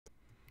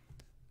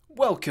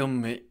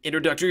Welcome,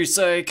 introductory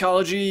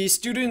psychology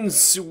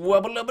students.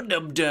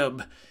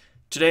 Wubba-lubba-dub-dub.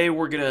 Today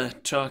we're gonna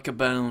talk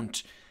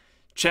about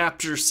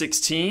chapter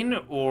 16,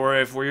 or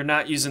if we're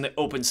not using the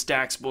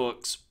OpenStax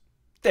books,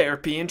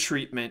 therapy and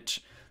treatment.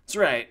 That's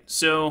right.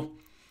 So,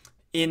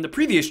 in the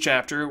previous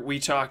chapter, we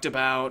talked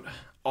about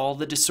all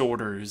the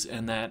disorders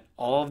and that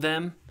all of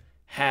them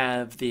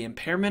have the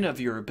impairment of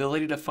your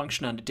ability to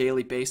function on a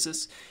daily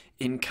basis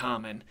in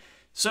common.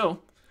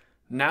 So,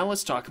 now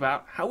let's talk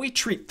about how we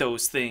treat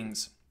those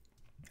things.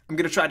 I'm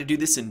going to try to do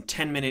this in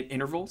 10-minute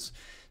intervals.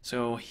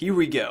 So here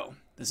we go.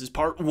 This is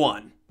part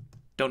 1.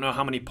 Don't know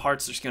how many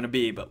parts there's going to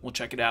be, but we'll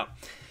check it out.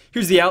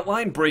 Here's the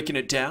outline, breaking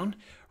it down.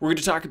 We're going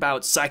to talk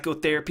about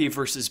psychotherapy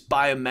versus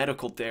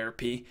biomedical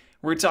therapy.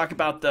 We're going to talk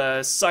about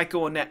the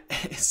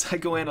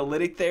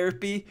psychoanalytic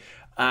therapy.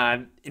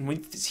 And when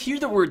you hear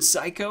the word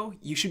psycho,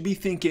 you should be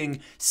thinking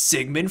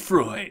Sigmund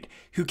Freud.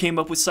 Who came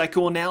up with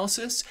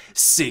psychoanalysis?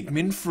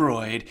 Sigmund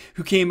Freud.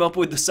 Who came up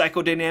with the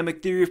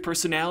psychodynamic theory of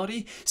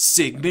personality?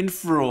 Sigmund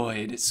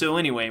Freud. So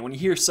anyway, when you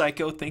hear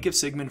psycho, think of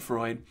Sigmund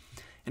Freud.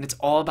 And it's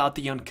all about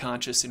the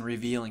unconscious and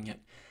revealing it.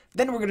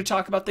 Then we're going to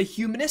talk about the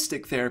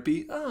humanistic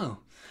therapy.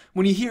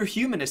 When you hear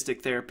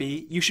humanistic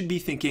therapy, you should be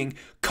thinking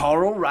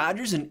Carl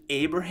Rogers and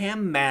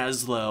Abraham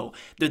Maslow.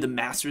 They're the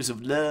masters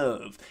of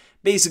love.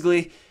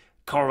 Basically,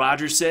 Carl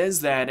Rogers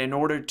says that in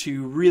order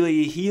to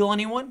really heal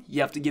anyone,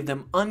 you have to give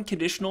them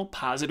unconditional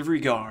positive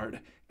regard,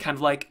 kind of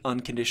like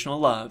unconditional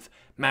love.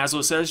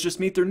 Maslow says just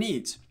meet their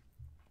needs.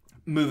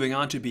 Moving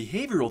on to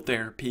behavioral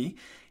therapy,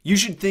 you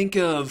should think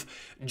of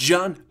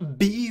John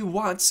B.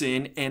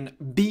 Watson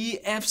and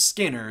B.F.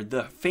 Skinner,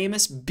 the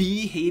famous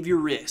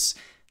behaviorists.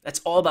 That's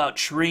all about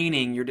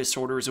training your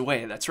disorders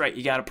away. That's right,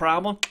 you got a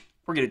problem?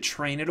 We're going to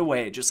train it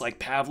away, just like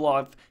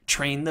Pavlov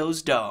trained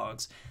those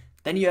dogs.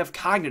 Then you have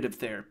cognitive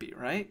therapy,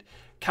 right?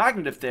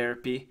 Cognitive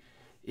therapy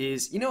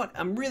is, you know what,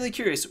 I'm really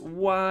curious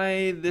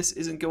why this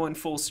isn't going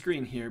full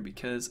screen here,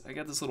 because I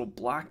got this little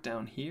block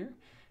down here,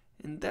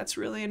 and that's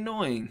really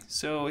annoying.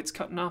 So it's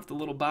cutting off the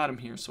little bottom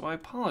here, so I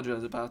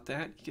apologize about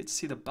that. You get to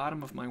see the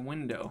bottom of my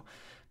window.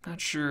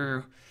 Not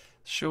sure,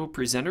 show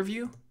presenter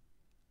view?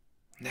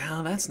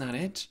 No, that's not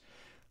it.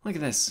 Look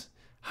at this.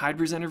 Hide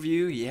presenter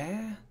view,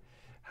 yeah?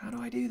 How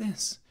do I do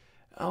this?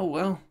 Oh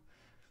well.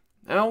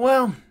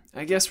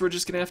 I guess we're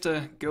just going to have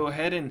to go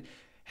ahead and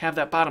have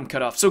that bottom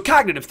cut off. So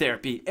cognitive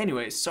therapy.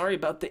 Anyways, sorry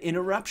about the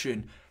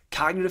interruption.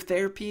 Cognitive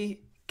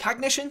therapy,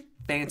 cognition,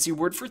 fancy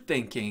word for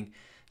thinking.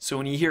 So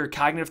when you hear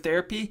cognitive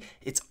therapy,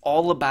 it's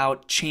all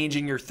about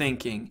changing your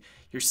thinking.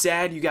 You're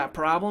sad, you got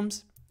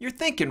problems, you're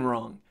thinking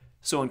wrong.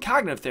 So in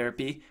cognitive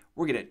therapy,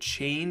 we're going to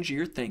change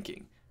your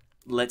thinking.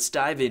 Let's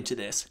dive into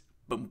this.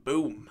 Boom,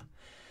 boom.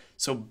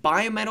 So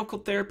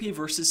biomedical therapy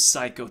versus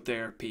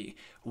psychotherapy.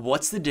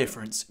 What's the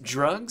difference?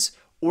 Drugs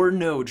or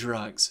no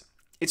drugs?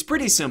 It's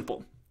pretty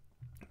simple.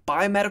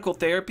 Biomedical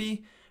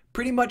therapy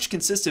pretty much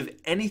consists of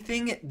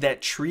anything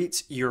that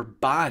treats your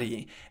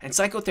body, and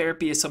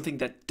psychotherapy is something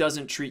that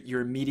doesn't treat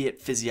your immediate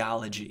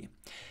physiology.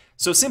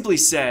 So simply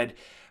said,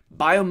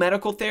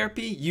 biomedical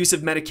therapy, use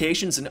of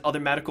medications and other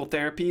medical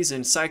therapies,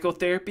 and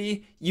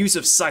psychotherapy, use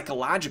of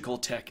psychological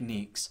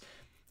techniques.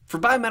 For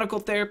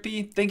biomedical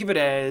therapy, think of it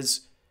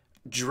as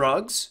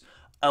drugs,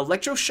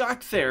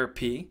 electroshock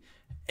therapy,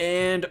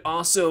 and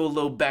also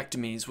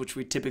lobectomies, which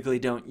we typically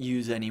don't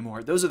use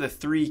anymore. Those are the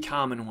 3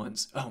 common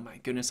ones. Oh my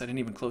goodness, I didn't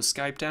even close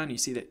Skype down. You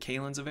see that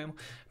Kaylin's available?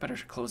 Better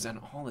close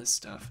down all this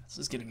stuff. This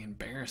is getting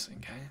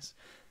embarrassing, guys.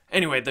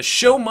 Anyway, the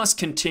show must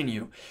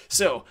continue.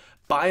 So,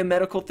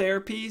 biomedical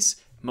therapies,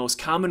 most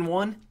common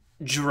one,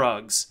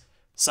 drugs.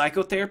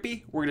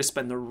 Psychotherapy, we're going to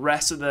spend the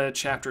rest of the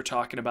chapter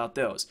talking about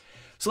those.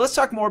 So let's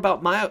talk more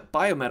about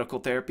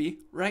biomedical therapy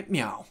right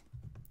meow.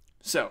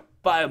 So,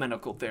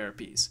 biomedical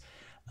therapies.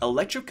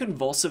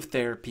 Electroconvulsive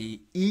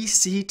therapy,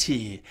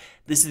 ECT.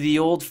 This is the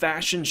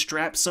old-fashioned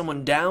strap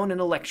someone down and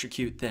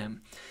electrocute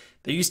them.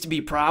 There used to be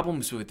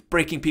problems with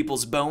breaking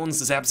people's bones,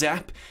 zap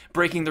zap,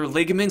 breaking their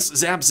ligaments,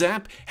 zap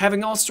zap,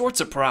 having all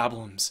sorts of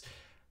problems.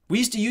 We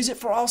used to use it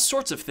for all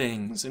sorts of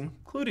things,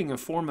 including a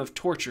form of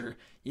torture.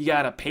 You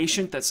got a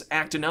patient that's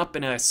acting up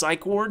in a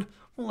psych ward?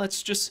 Well,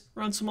 let's just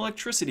run some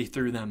electricity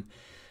through them.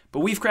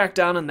 But we've cracked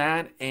down on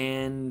that,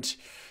 and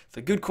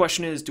the good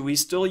question is, do we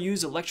still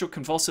use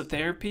electroconvulsive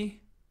therapy?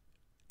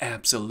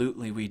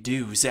 Absolutely we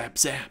do, zap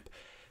zap.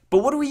 But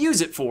what do we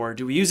use it for?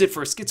 Do we use it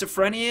for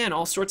schizophrenia and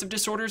all sorts of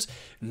disorders?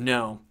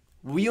 No,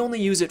 we only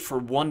use it for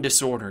one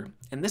disorder,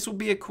 and this will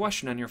be a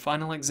question on your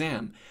final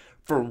exam.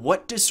 For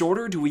what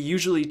disorder do we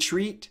usually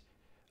treat?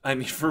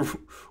 For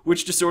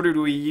which disorder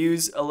do we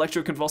use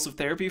electroconvulsive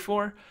therapy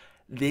for?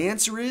 The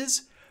answer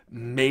is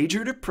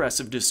major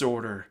depressive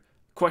disorder.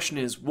 Question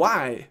is,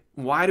 why?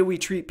 Why do we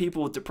treat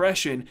people with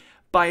depression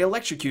by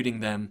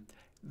electrocuting them?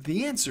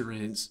 The answer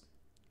is,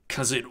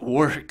 because it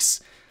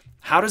works.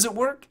 How does it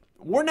work?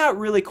 We're not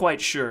really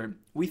quite sure.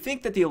 We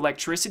think that the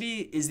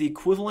electricity is the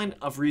equivalent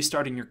of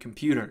restarting your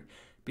computer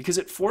because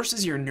it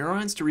forces your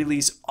neurons to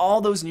release all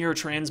those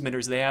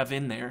neurotransmitters they have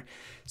in there.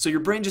 So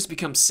your brain just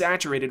becomes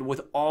saturated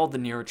with all the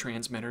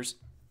neurotransmitters.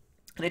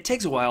 And it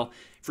takes a while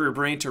for your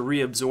brain to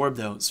reabsorb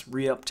those,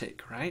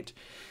 reuptake, right?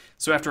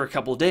 So after a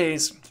couple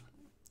days,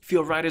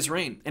 feel right as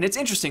rain. And it's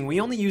interesting,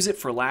 we only use it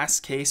for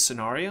last case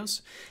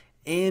scenarios,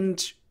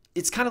 and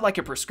it's kind of like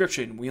a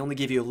prescription. We only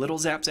give you a little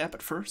zap zap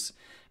at first,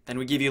 then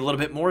we give you a little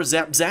bit more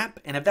zap zap,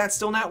 and if that's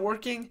still not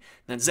working,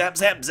 then zap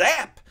zap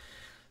zap.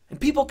 And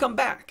people come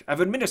back.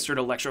 I've administered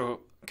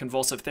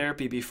electroconvulsive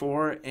therapy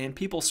before, and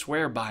people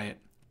swear by it.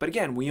 But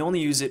again, we only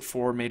use it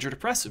for major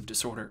depressive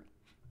disorder.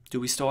 Do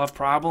we still have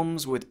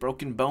problems with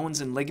broken bones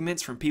and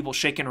ligaments from people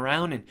shaking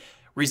around and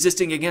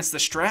resisting against the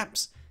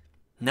straps?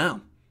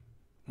 No.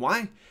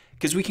 Why?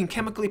 Because we can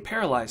chemically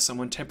paralyze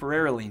someone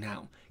temporarily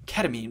now.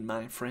 Ketamine,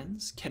 my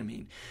friends,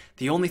 ketamine.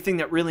 The only thing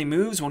that really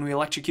moves when we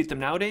electrocute them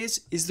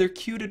nowadays is their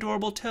cute,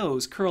 adorable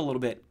toes. Curl a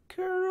little bit.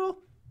 Curl.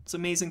 It's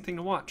an amazing thing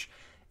to watch.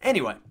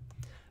 Anyway,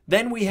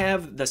 then we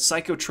have the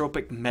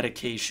psychotropic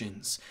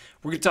medications.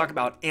 We're going to talk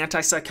about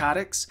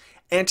antipsychotics,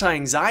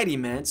 anti-anxiety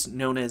meds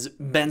known as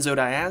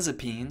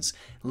benzodiazepines,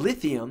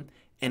 lithium,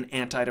 and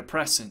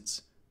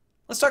antidepressants.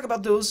 Let's talk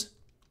about those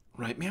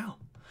right now.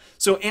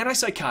 So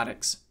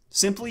antipsychotics,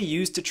 simply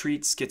used to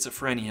treat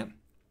schizophrenia.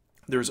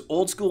 There's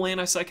old school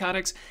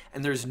antipsychotics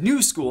and there's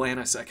new school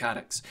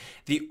antipsychotics.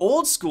 The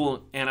old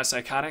school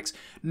antipsychotics,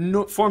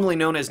 formerly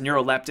known as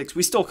neuroleptics,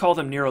 we still call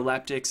them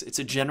neuroleptics. It's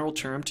a general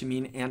term to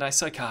mean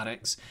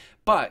antipsychotics.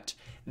 But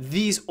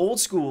these old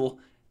school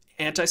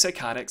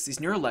antipsychotics, these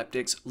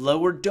neuroleptics,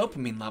 lower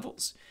dopamine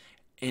levels.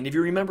 And if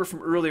you remember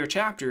from earlier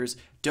chapters,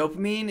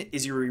 dopamine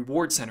is your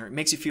reward center. It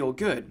makes you feel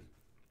good.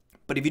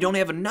 But if you don't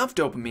have enough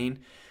dopamine,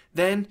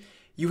 then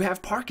you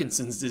have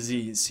Parkinson's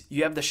disease.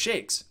 You have the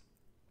shakes.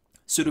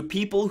 So to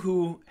people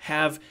who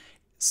have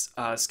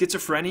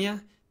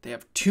schizophrenia, they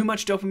have too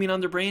much dopamine on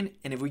their brain,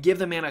 and if we give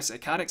them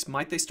antipsychotics,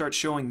 might they start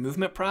showing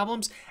movement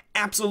problems?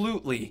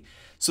 Absolutely.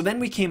 So then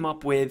we came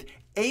up with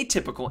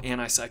atypical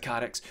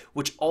antipsychotics,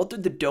 which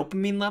altered the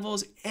dopamine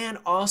levels and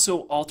also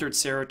altered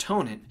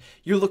serotonin.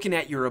 You're looking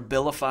at your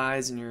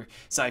Abilifys and your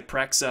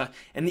Zyprexa,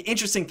 and the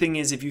interesting thing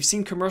is if you've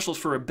seen commercials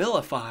for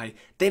Abilify,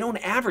 they don't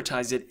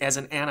advertise it as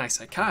an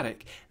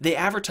antipsychotic. They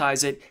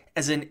advertise it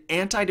as an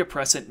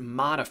antidepressant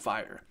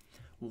modifier.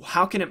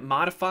 How can it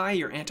modify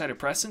your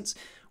antidepressants?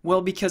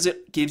 Well, because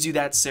it gives you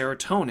that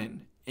serotonin.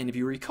 And if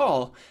you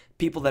recall,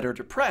 people that are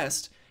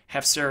depressed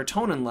have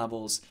serotonin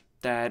levels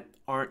that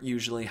aren't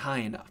usually high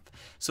enough.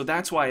 So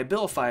that's why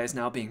Abilify is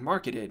now being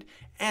marketed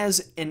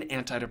as an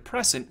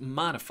antidepressant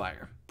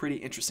modifier. Pretty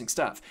interesting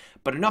stuff.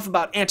 But enough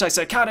about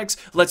antipsychotics,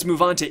 let's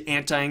move on to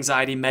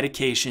anti-anxiety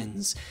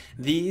medications.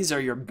 These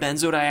are your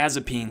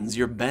benzodiazepines,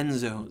 your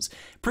benzos.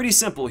 Pretty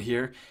simple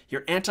here.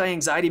 Your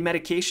anti-anxiety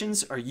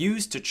medications are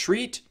used to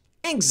treat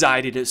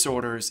anxiety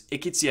disorders.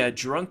 It gets you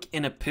drunk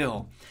in a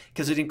pill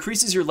because it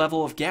increases your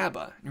level of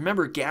GABA.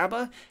 Remember,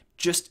 GABA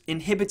just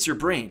inhibits your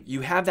brain.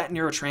 You have that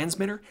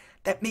neurotransmitter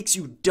that makes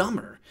you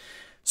dumber.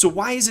 So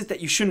why is it that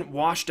you shouldn't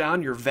wash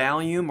down your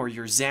Valium or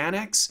your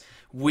Xanax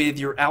with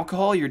your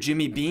alcohol, your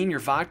Jimmy Bean, your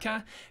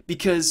vodka?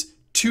 Because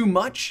too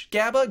much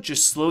GABA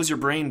just slows your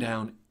brain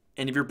down.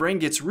 And if your brain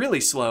gets really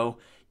slow,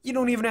 you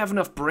don't even have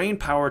enough brain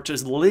power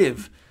to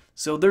live.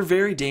 So they're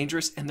very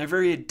dangerous and they're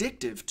very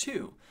addictive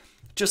too.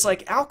 Just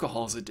like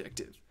alcohol is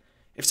addictive.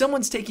 If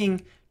someone's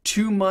taking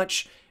too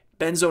much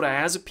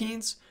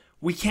benzodiazepines,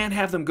 we can't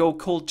have them go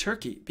cold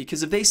turkey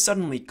because if they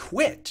suddenly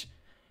quit,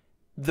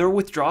 their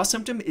withdrawal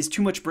symptom is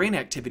too much brain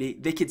activity,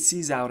 they could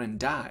seize out and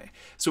die.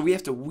 So we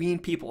have to wean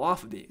people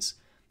off of these.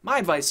 My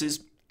advice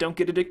is don't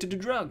get addicted to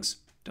drugs.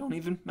 Don't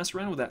even mess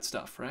around with that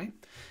stuff, right?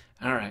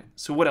 All right,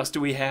 so what else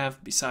do we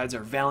have besides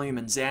our Valium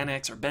and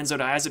Xanax, our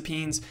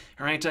benzodiazepines,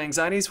 our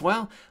anti-anxieties?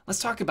 Well, let's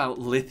talk about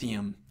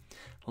lithium.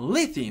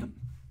 Lithium.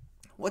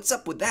 What's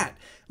up with that?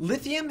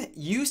 Lithium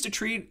used to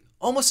treat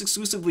almost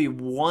exclusively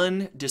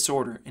one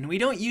disorder, and we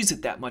don't use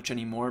it that much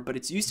anymore, but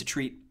it's used to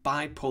treat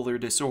bipolar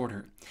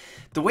disorder.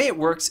 The way it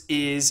works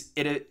is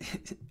it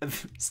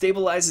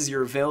stabilizes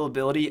your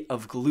availability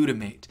of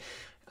glutamate.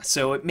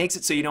 So it makes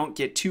it so you don't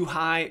get too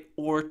high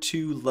or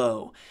too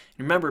low.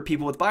 Remember,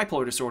 people with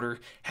bipolar disorder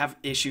have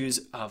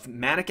issues of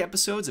manic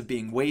episodes of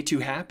being way too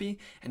happy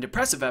and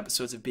depressive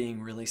episodes of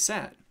being really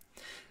sad.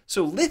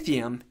 So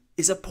lithium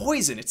is a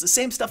poison. It's the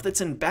same stuff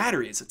that's in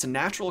batteries. It's a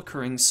natural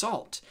occurring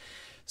salt.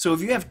 So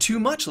if you have too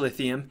much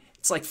lithium,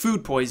 it's like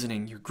food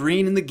poisoning. You're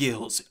green in the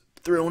gills,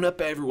 thrown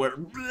up everywhere.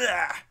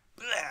 Blah,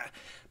 blah.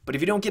 But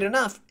if you don't get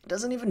enough, it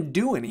doesn't even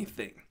do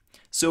anything.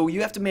 So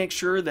you have to make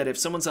sure that if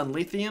someone's on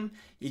lithium,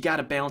 you got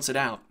to balance it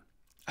out.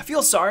 I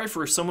feel sorry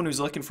for someone who's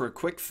looking for a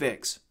quick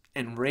fix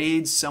and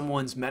raids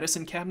someone's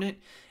medicine cabinet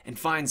and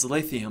finds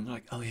lithium. They're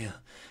like, oh yeah,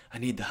 I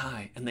need the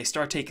high. And they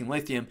start taking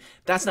lithium.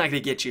 That's not going to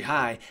get you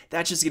high.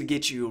 That's just going to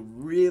get you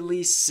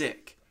really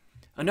sick.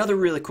 Another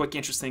really quick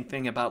interesting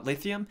thing about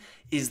lithium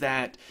is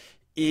that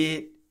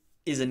it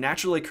is a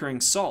naturally occurring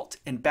salt.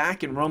 And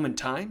back in Roman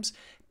times,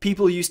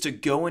 people used to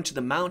go into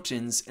the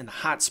mountains and the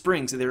hot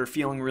springs if they were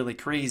feeling really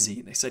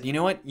crazy. They said, you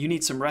know what? You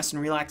need some rest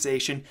and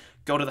relaxation.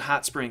 Go to the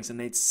hot springs. And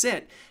they'd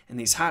sit in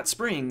these hot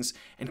springs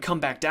and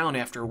come back down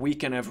after a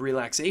weekend of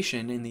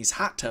relaxation in these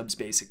hot tubs,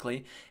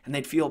 basically, and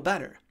they'd feel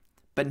better.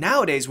 But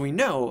nowadays we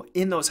know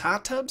in those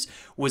hot tubs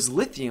was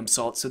lithium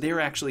salt, so they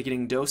were actually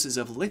getting doses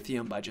of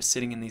lithium by just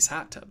sitting in these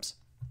hot tubs.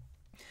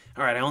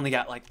 All right, I only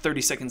got like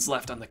 30 seconds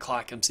left on the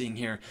clock I'm seeing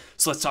here,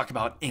 so let's talk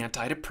about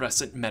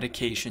antidepressant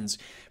medications.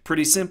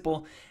 Pretty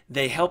simple.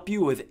 They help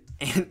you with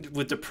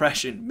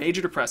depression,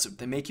 major depressive.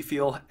 They make you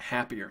feel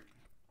happier.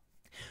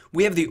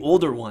 We have the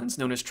older ones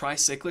known as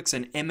tricyclics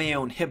and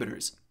MAO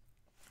inhibitors,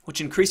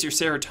 which increase your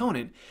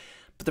serotonin.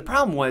 But the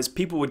problem was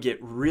people would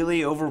get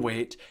really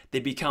overweight,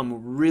 they'd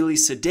become really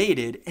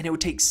sedated, and it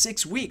would take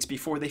 6 weeks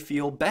before they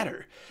feel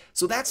better.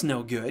 So that's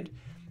no good.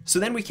 So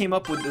then we came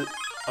up with the...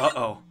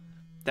 Uh-oh.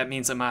 That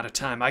means I'm out of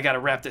time. I got to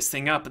wrap this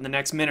thing up in the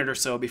next minute or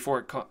so before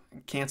it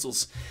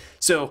cancels.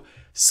 So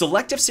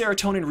selective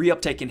serotonin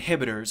reuptake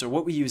inhibitors are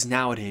what we use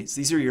nowadays.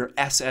 These are your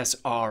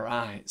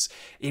SSRIs.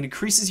 It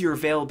increases your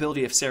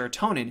availability of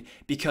serotonin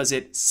because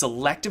it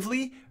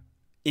selectively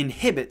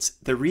inhibits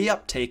the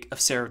reuptake of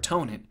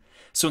serotonin.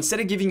 So instead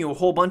of giving you a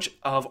whole bunch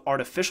of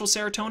artificial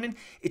serotonin,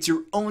 it's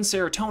your own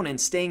serotonin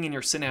staying in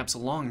your synapse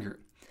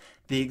longer.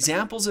 The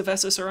examples of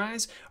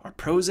SSRIs are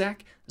Prozac,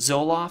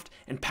 Zoloft,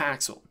 and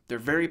Paxil. They're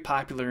very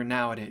popular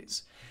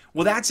nowadays.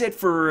 Well, that's it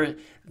for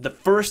the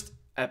first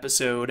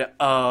episode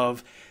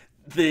of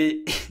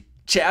the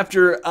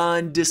chapter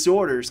on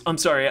disorders. I'm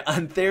sorry,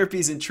 on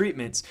therapies and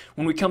treatments.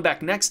 When we come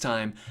back next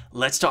time,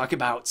 let's talk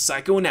about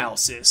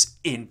psychoanalysis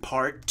in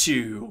part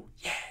 2.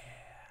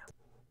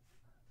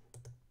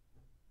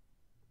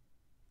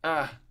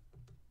 Yeah.